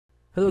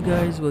Hello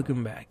guys,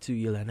 welcome back to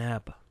Yelan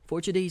app.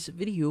 For today's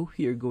video,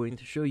 we are going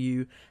to show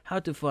you how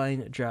to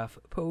find draft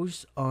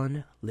posts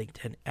on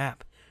LinkedIn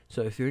app.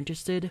 So if you're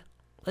interested,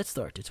 let's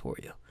start the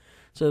tutorial.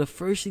 So the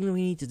first thing that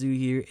we need to do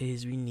here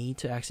is we need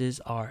to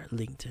access our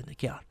LinkedIn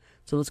account.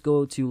 So let's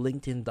go to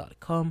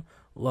linkedin.com,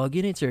 log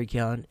in into our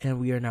account, and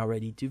we are now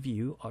ready to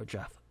view our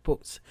draft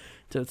posts.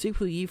 So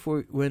typically,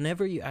 for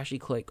whenever you actually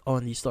click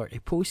on the start a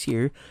post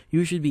here,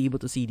 you should be able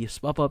to see this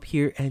pop up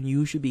here, and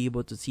you should be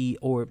able to see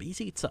or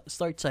basically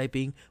start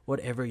typing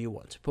whatever you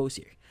want to post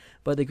here.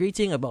 But the great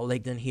thing about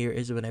LinkedIn here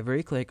is whenever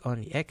you click on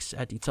the X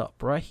at the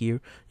top right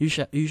here, you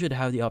should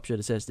have the option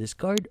that says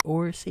discard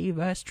or save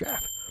as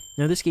draft.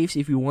 Now in this case,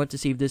 if you want to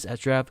save this as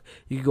draft,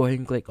 you can go ahead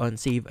and click on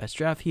save as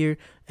draft here,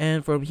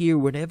 and from here,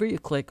 whenever you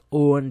click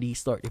on the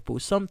start to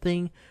post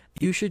something,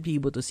 you should be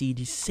able to see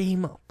the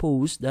same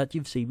post that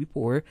you've saved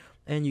before,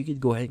 and you could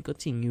go ahead and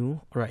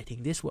continue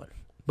writing this one.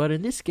 But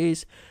in this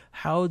case,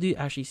 how do you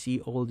actually see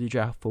all the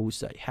draft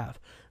posts that you have?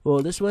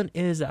 Well, this one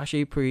is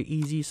actually pretty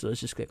easy, so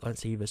let's just click on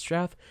save as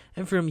draft,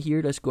 and from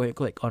here, let's go ahead and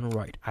click on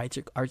write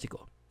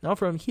article. Now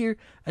from here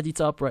at the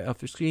top right of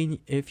the screen,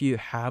 if you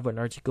have an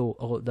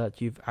article that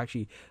you've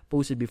actually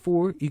posted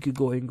before, you could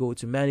go ahead and go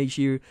to manage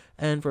here,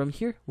 and from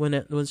here,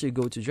 once you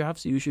go to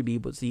drafts, you should be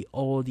able to see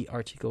all the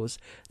articles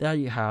that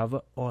you have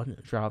on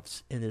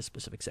drafts in this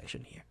specific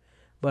section here.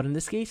 But in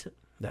this case,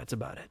 that's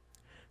about it.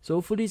 So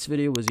hopefully this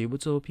video was able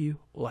to help you.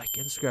 Like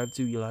and subscribe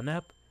to Yelan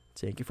app.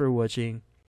 Thank you for watching.